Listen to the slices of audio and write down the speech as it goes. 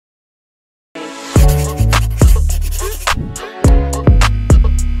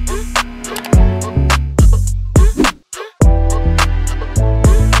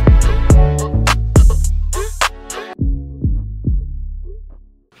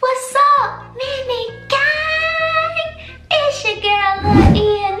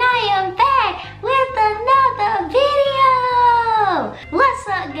and I am back with another video. What's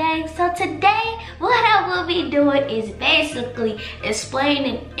up, gang? So today what I will be doing is basically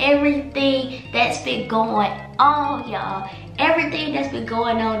explaining everything that's been going on, y'all. Everything that's been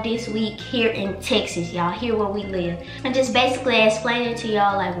going on this week here in Texas, y'all, here where we live. And just basically explaining to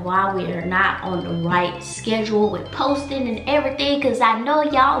y'all like why we are not on the right schedule with posting and everything, because I know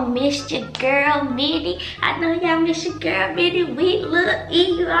y'all missed your girl Mini. I know y'all missed your girl Mini. We little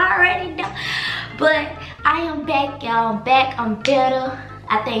E, you already know. But I am back, y'all. I'm back, I'm better.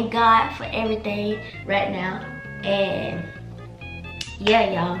 I thank God for everything right now. And yeah,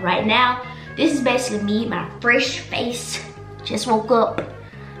 y'all, right now, this is basically me, my fresh face. Just woke up,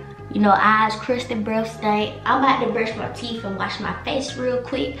 you know, eyes crystal, breath stank. I'm about to brush my teeth and wash my face real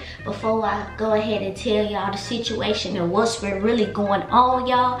quick before I go ahead and tell y'all the situation and what's been really going on,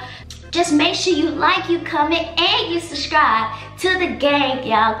 y'all. Just make sure you like, you comment, and you subscribe to the gang,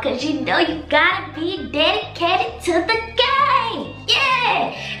 y'all, because you know you gotta be dedicated to the gang.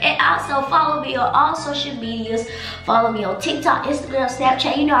 Yeah! And also follow me on all social medias. Follow me on TikTok, Instagram,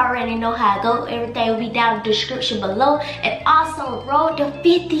 Snapchat. You know, I already know how I go. Everything will be down in the description below. And also, road to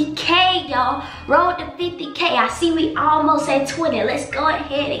 50K, y'all. Road to 50K. I see we almost at 20. Let's go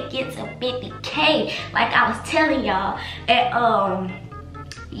ahead and get to 50K. Like I was telling y'all. And,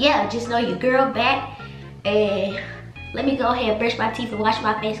 yeah, just know your girl back. And let me go ahead and brush my teeth and wash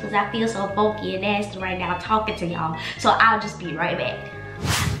my face because I feel so funky and nasty right now talking to y'all. So I'll just be right back.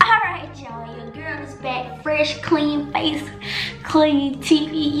 Alright, y'all, your girl is back. Fresh, clean face, clean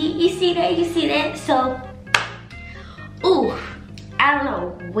teeth. You see that? You see that? So, ooh, I don't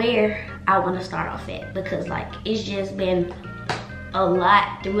know where I want to start off at because, like, it's just been a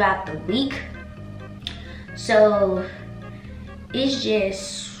lot throughout the week. So,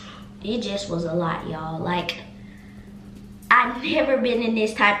 it just was a lot, y'all. Like, I've never been in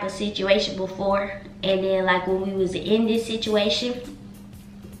this type of situation before, and then like when we was in this situation,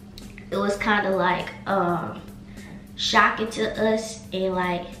 it was kind of like shocking to us, and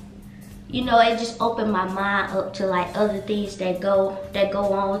like, you know, it just opened my mind up to like other things that go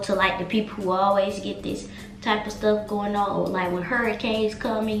on, to like the people who always get this type of stuff going on, like when hurricanes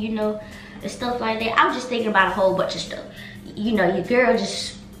come and, you know, and stuff like that. I was just thinking about a whole bunch of stuff. You know, your girl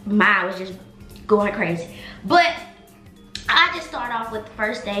just, mine was just going crazy. But I just start off with the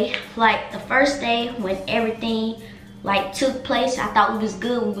first day. Like the first day when everything like took place, I thought we was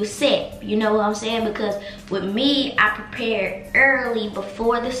good, we was set. You know what I'm saying? Because with me, I prepared early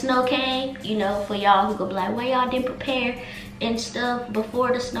before the snow came. You know, for y'all who go be like, why y'all didn't prepare and stuff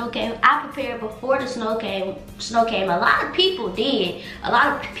before the snow came? I prepared before the snow came. A lot of people did. A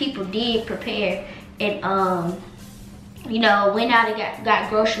lot of people did prepare and you know, went out and got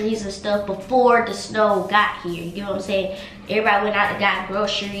groceries and stuff before the snow got here. You know what I'm saying? Everybody went out and got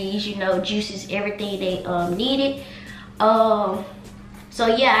groceries, you know, juices, everything they needed. So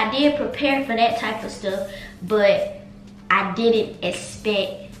yeah, I did prepare for that type of stuff, but I didn't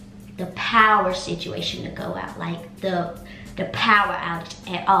expect the power situation to go out, like the power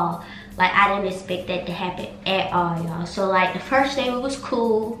outage at all. Like, I didn't expect that to happen at all, y'all. So like the first day was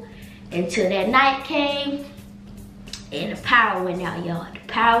cool until that night came. And the power went out, y'all. The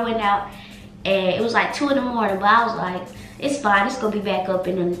power went out, and it was like 2 in the morning. But I was like, it's fine. It's gonna be back up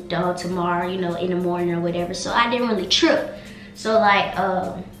in the tomorrow, you know, in the morning or whatever. So I didn't really trip. So like,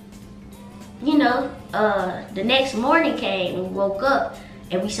 you know, the next morning came and we woke up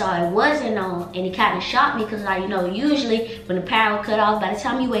and we saw it wasn't on, and it kind of shocked me because, like, you know, usually when the power cut off, by the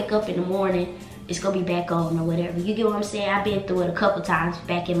time you wake up in the morning, it's gonna be back on or whatever. You get what I'm saying? I've been through it a couple times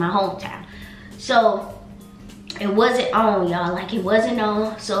back in my hometown. So it wasn't on, y'all. Like, it wasn't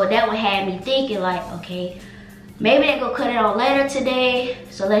on. So that would have me thinking like, okay, maybe they're gonna cut it on later today.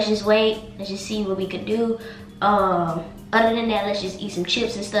 So let's just wait. Let's just see what we could do. Other than that, let's just eat some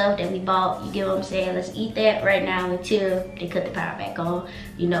chips and stuff that we bought. You get what I'm saying? Let's eat that right now until they cut the power back on,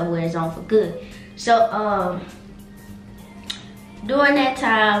 you know, where it's on for good. So during that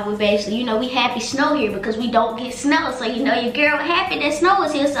time, we basically, you know, we happy snow here because we don't get snow. So, you know, your girl happy that snow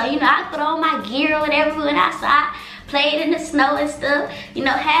was here. So, you know, I put on my gear or whatever, went outside, played in the snow and stuff, you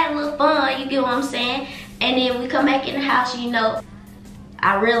know, had a little fun, you get what I'm saying? And then we come back in the house, you know,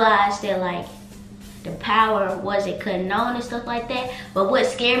 I realized that, like, the power wasn't cutting on and stuff like that. But what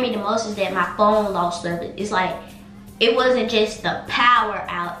scared me the most is that my phone lost service. It's like, it wasn't just the power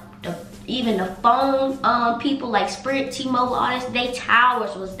out. Even the phone people like Sprint, T-Mobile, all this, they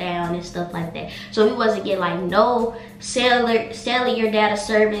towers was down and stuff like that. So we wasn't getting like no cellular data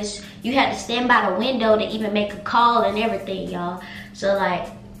service. You had to stand by the window to even make a call and everything, y'all. So like,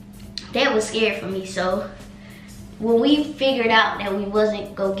 that was scary for me. So when we figured out that we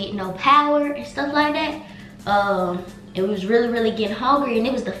wasn't gonna get no power and stuff like that, and we was really getting hungry, and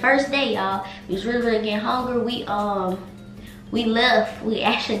it was the first day, y'all. We was really getting hungry. We left. We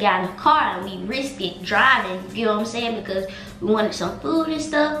actually got in a car and we risked it driving, you know what I'm saying, because we wanted some food and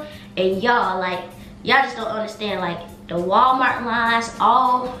stuff. And y'all, like, y'all just don't understand, like, the Walmart lines,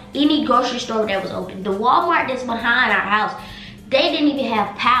 any grocery store that was open, the Walmart that's behind our house, they didn't even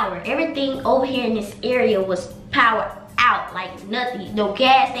have power. Everything over here in this area was powered out, like nothing. No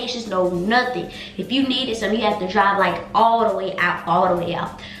gas stations, no nothing. If you needed some, you have to drive like all the way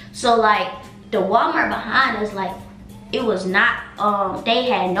out. So like the Walmart behind us, like, it was not, they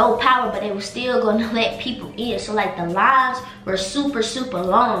had no power, but they were still gonna let people in. So like the lines were super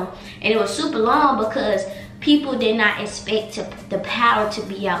long, and it was super long because people did not expect the power to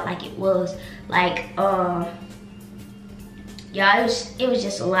be out like it was. Like, yeah, it was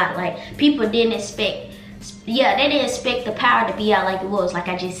just a lot. Like, people didn't expect, yeah, they didn't expect the power to be out like it was. Like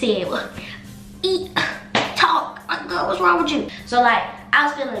I just said, eat, talk, like, girl, what's wrong with you? So like, I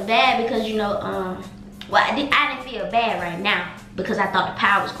was feeling bad because, you know, well, I didn't feel bad right now because I thought the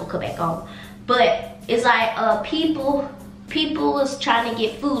power was gonna come back on. But it's like, people was trying to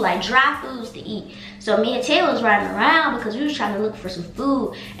get food, like dry foods to eat. So me and Taylor was riding around because we was trying to look for some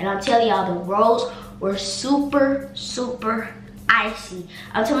food. And I'm telling y'all, the roads were super icy.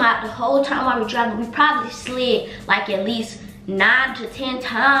 I'm talking about the whole time while we were driving, we probably slid like at least 9 to 10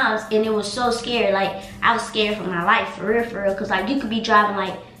 times, and it was so scary. Like, I was scared for my life, for real, because like you could be driving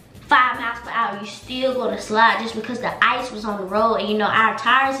like 5 miles per hour, you still gonna slide just because the ice was on the road. And you know, our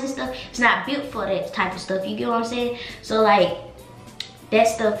tires and stuff, it's not built for that type of stuff, you get what I'm saying? So like, that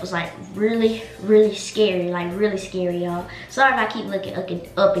stuff was like really scary, like really scary, y'all. Sorry if I keep looking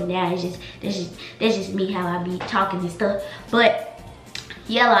up and down. It's just that's just me, how I be talking and stuff. But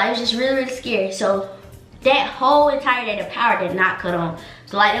yeah, like, it was just really scary. So that whole entire day, the power did not cut on.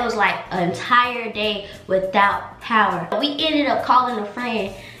 So like, it was like an entire day without power. We ended up calling a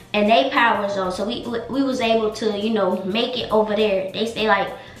friend, and they power was on, so we was able to, you know, make it over there. They stay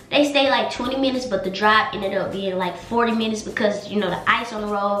like 20 minutes, but the drive ended up being like 40 minutes because, you know, the ice on the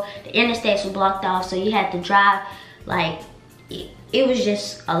road, the interstates were blocked off, so you had to drive. Like, it was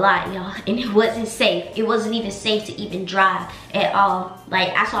just a lot, y'all, and it wasn't safe. It wasn't even safe to even drive at all. Like,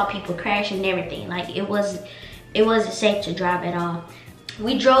 I saw people crashing and everything. Like, it wasn't safe to drive at all.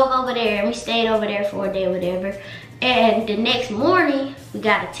 We drove over there and we stayed over there for a day or whatever. And the next morning, we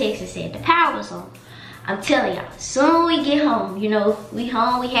got a text that said the power was on. I'm telling y'all, soon we get home, you know, we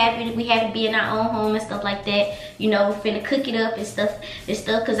home, we happy to be in our own home and stuff like that. You know, finna cook it up and stuff,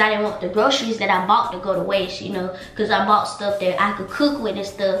 because I didn't want the groceries that I bought to go to waste, you know, because I bought stuff that I could cook with and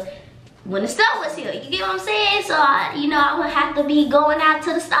stuff when the stove was here, you get what I'm saying? So, you know, I wouldn't have to be going out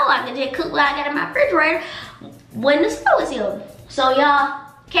to the store. I could just cook what I got in my refrigerator when the stove was here. So y'all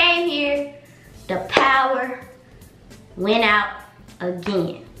came here, the power went out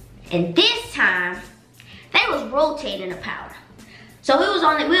again. And this time, they was rotating the power. So we'll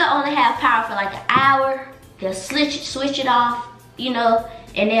only have power for like an hour. They'll switch it off, you know,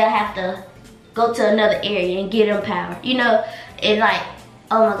 and they'll have to go to another area and get them power, you know. And like,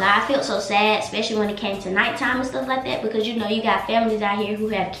 oh my God, I felt so sad, especially when it came to nighttime and stuff like that, because you know, you got families out here who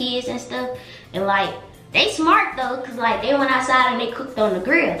have kids and stuff, and like, they smart though, cause like they went outside and they cooked on the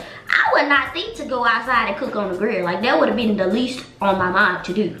grill. I would not think to go outside and cook on the grill. Like, that would have been the least on my mind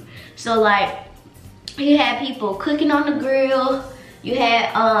to do. So like, you had people cooking on the grill. You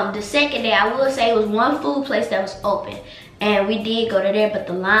had the second day, I will say, it was one food place that was open, and we did go to there, but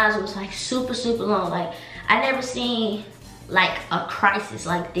the lines was like super long. Like, I never seen like a crisis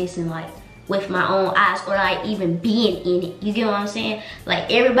like this in like with my own eyes, or like even being in it, you get what I'm saying? Like,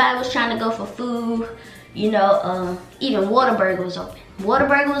 everybody was trying to go for food, you know. Even Whataburger was open.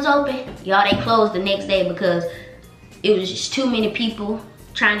 Whataburger was open, y'all. They closed the next day because it was just too many people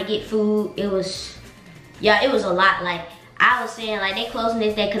trying to get food. It was, yeah, it was a lot. Like, I was saying, like, they closed the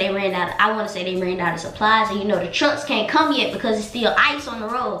next day because they ran out, I want to say they ran out of supplies, and you know, the trucks can't come yet because it's still ice on the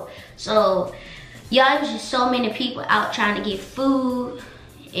road. So y'all, it was just so many people out trying to get food.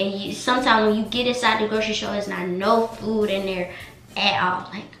 And sometimes when you get inside the grocery store, it's not no food in there at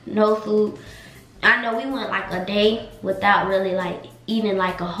all. Like, no food. I know we went like a day without really like eating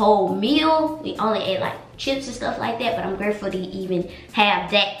like a whole meal. We only ate like chips and stuff like that, but I'm grateful to even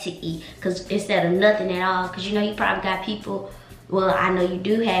have that to eat, because instead of nothing at all. Because you know, you probably got people, well, I know you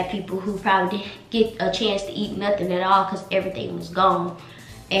do have people who probably didn't get a chance to eat nothing at all because everything was gone.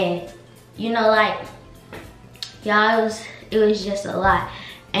 And you know, like, y'all, it was just a lot.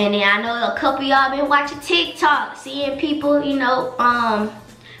 And then I know a couple of y'all been watching TikTok, seeing people, you know,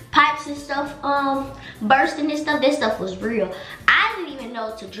 pipes and stuff bursting and stuff. That stuff was real. I didn't even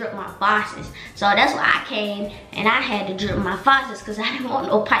know to drip my faucets, so that's why I came and I had to drip my faucets, because I didn't want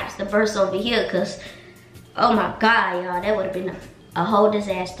no pipes to burst over here, because oh my god, y'all, that would have been a whole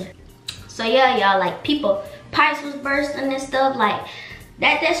disaster. So yeah, y'all, like people pipes was bursting and stuff like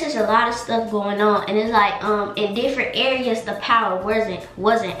that's just a lot of stuff going on. And it's like in different areas the power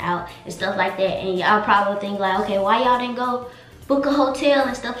wasn't out and stuff like that. And y'all probably think like, okay, why y'all didn't go book a hotel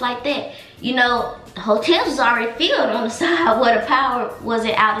and stuff like that? You know, the hotels was already filled on the side where the power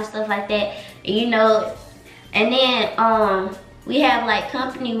wasn't out and stuff like that. And, you know, and then we have like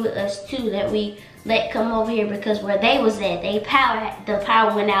company with us too that we let come over here, because where they was at, the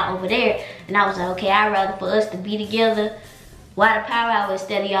power went out over there. And I was like, okay, I'd rather for us to be together while the power out,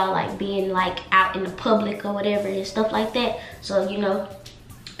 instead of y'all like being like out in the public or whatever and stuff like that. So, you know,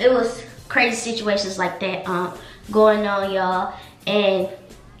 it was crazy situations like that going on, y'all. And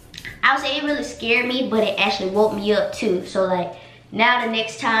I would say it really scared me, but it actually woke me up too. So like now the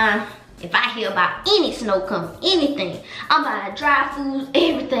next time if I hear about any snow coming, anything, I'm buying dry foods,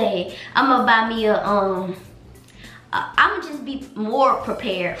 everything. I'm gonna buy me a I'ma just be more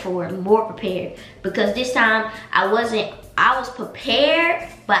prepared for it, more prepared, because this time I was prepared,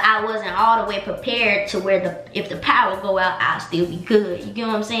 but I wasn't all the way prepared to where if the power go out, I'll still be good. You get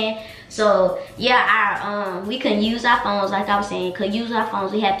what I'm saying? So yeah, we can use our phones, like I was saying, could use our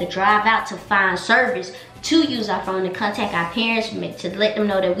phones. We have to drive out to find service to use our phone, to contact our parents, to let them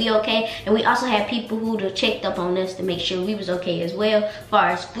know that we okay. And we also had people who checked up on us to make sure we was okay as well, as far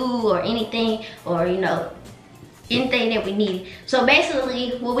as food or anything, or you know, anything that we needed. So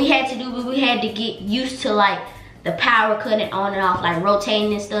basically what we had to do, we had to get used to like the power cutting on and off, like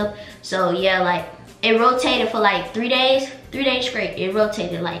rotating and stuff. So yeah, like it rotated for like 3 days straight. It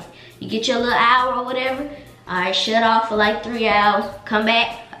rotated, like you get your little hour or whatever, all right, shut off for like 3 hours, come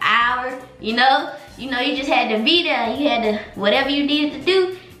back an hour, you know, you just had to be there. You had to, whatever you needed to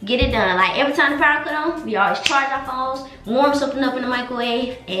do, get it done. Like every time the power cut on, we always charge our phones, warm something up in the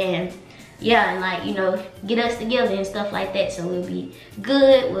microwave, and yeah, and like, you know, get us together and stuff like that, so we'll be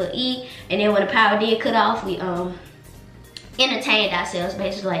good, we'll eat. And then when the power did cut off, we entertained ourselves,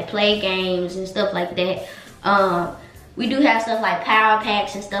 basically, like play games and stuff like that. We do have stuff like power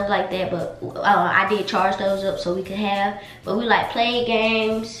packs and stuff like that, but I did charge those up so we could have. But we like play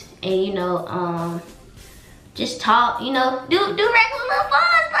games and, you know, just talk, you know, do regular little fun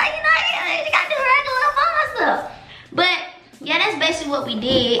stuff, you know, you gotta do regular little fun stuff. But yeah, that's basically what we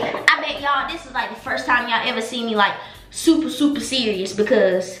did. I bet y'all this is like the first time y'all ever seen me like super serious,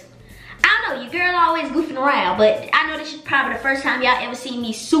 because I don't know, your girl always goofing around, but I know this is probably the first time y'all ever seen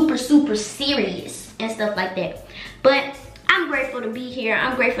me super serious and stuff like that. But I'm grateful to be here.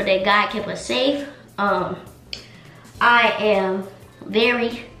 I'm grateful that God kept us safe. I am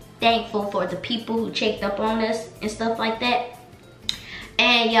very thankful for the people who checked up on us and stuff like that.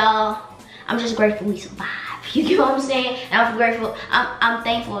 And y'all, I'm just grateful we survived. You get what I'm saying? And I'm grateful. I'm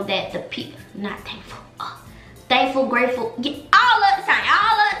thankful that the people, not thankful, thankful, grateful, all of the time,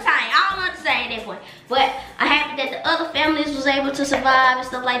 all of the same at that point. But I'm happy that the other families was able to survive and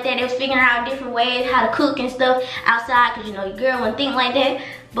stuff like that. They was figuring out different ways how to cook and stuff outside, because you know your girl wouldn't think like that.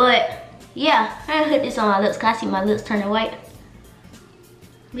 But yeah, I put this on my lips because I see my lips turning white.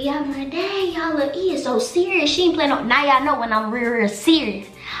 But y'all be like, dang, y'all look, E is so serious. She ain't playing no, now y'all know when I'm real serious.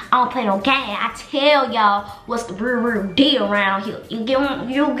 I don't play no game. I tell y'all what's the real deal around here. You get what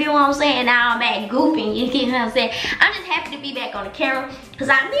I'm saying? Now I'm back goofing. You get what I'm saying? I'm just happy to be back on the camera, because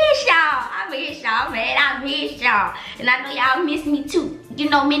I miss y'all. I miss y'all, man. I miss y'all. And I know y'all miss me too. You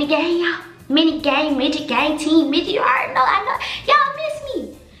know, mini game, y'all. Mini game, midget game, team midget. You already know. I know. Y'all miss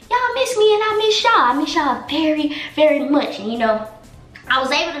me. Y'all miss me, and I miss y'all. I miss y'all very much. And you know, I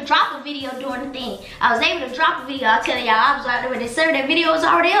was able to drop a video during the thing. I was able to drop a video. I'll tell y'all, I was out there with this server. That video was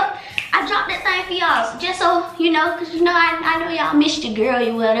already up. I dropped that thing for y'all, so just so you know, because you know, I know y'all missed your girl,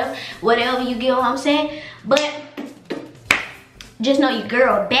 you whatever, you get what I'm saying. But just know your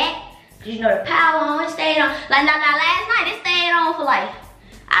girl back, because you know the power on, it stayed on. Like now last night, it stayed on for like,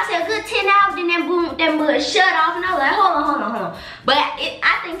 I said a good 10 hours, then that boom, that mud shut off, and I was like, hold on. But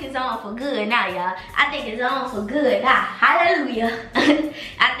I think it's on for good now, y'all. I think it's on for good now. Hallelujah.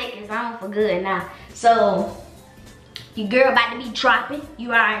 I think it's on for good now. So, your girl about to be dropping. You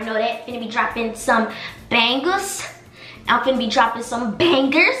already know that. Finna be dropping some bangers. I'm finna be dropping some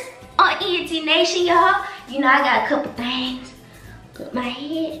bangers on ENT Nation, y'all. You know, I got a couple things with my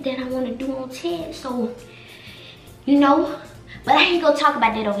head that I want to do on TED. So, you know. But I ain't gonna talk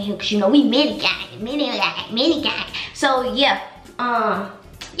about that over here, because you know we mini gang. So yeah,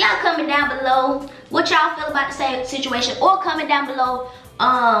 y'all comment down below what y'all feel about the same situation, or comment down below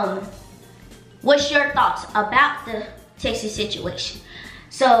what's your thoughts about the Texas situation.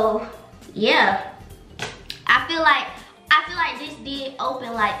 So yeah, I feel like this did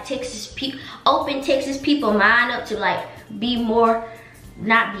open like Texas people mind up to like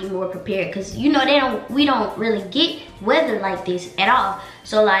not be more prepared, because you know we don't really get weather like this at all.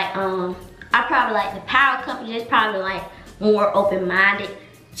 So like I probably like the power company is probably like more open-minded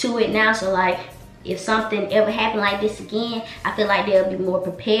to it now. So like if something ever happened like this again, I feel like they'll be more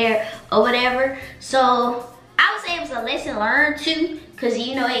prepared or whatever. So I would say it was a lesson learned too, because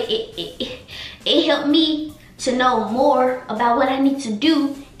you know it helped me to know more about what I need to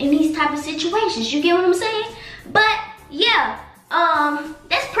do in these type of situations. You get what I'm saying? But yeah,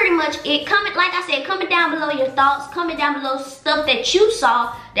 that's pretty much it. Like I said, comment down below your thoughts. Comment down below stuff that you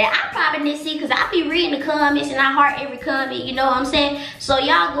saw that I probably didn't see, because I be reading the comments and I heart every comment, you know what I'm saying? So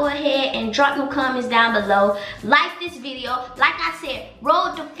y'all go ahead and drop them comments down below. Like this video. Like I said,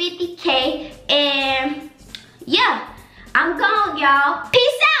 road to 50K. And yeah, I'm gone, y'all.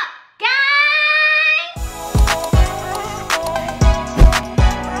 Peace out.